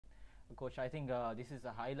coach, I think this is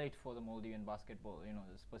a highlight for the Maldivian basketball. You know,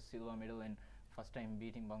 this first silver medal and first time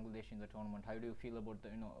beating Bangladesh in the tournament. How do you feel about the,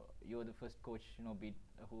 you know, you're the first coach, you know,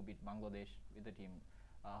 who beat Bangladesh with the team.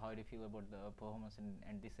 How do you feel about the performance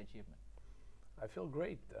and this achievement? I feel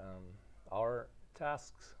great. Our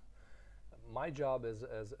tasks, my job as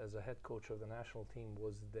a head coach of the national team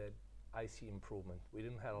was that I see improvement. We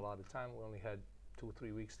didn't have a lot of time. We only had 2 or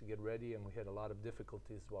 3 weeks to get ready, and we had a lot of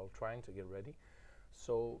difficulties while trying to get ready.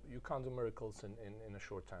 So you can't do miracles in a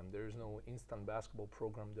short time. There is no instant basketball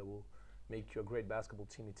program that will make you a great basketball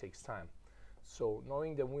team. It takes time. So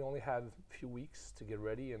knowing that we only have a few weeks to get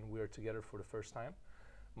ready and we are together for the first time,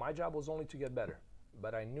 my job was only to get better.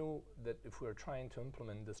 But I knew that if we were trying to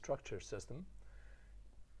implement the structure system,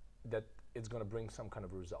 that it's going to bring some kind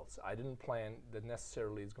of results. I didn't plan that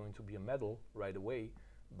necessarily it's going to be a medal right away,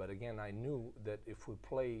 but again, I knew that if we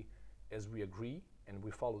play as we agree and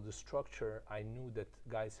we follow the structure, I knew that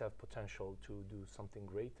guys have potential to do something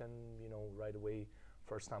great. And you know, right away,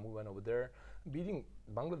 first time we went over there, beating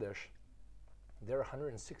Bangladesh, they're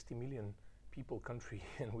 160 million people country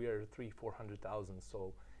and we are 300,000-400,000.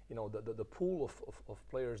 So you know, the pool of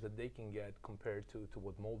players that they can get compared to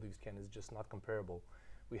what Maldives can is just not comparable.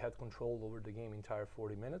 We had control over the game entire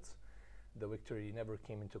 40 minutes. The victory never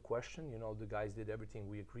came into question. You know, the guys did everything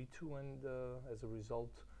we agreed to, and as a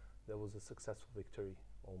result, that was a successful victory,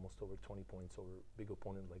 almost over 20 points over a big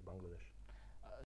opponent like Bangladesh.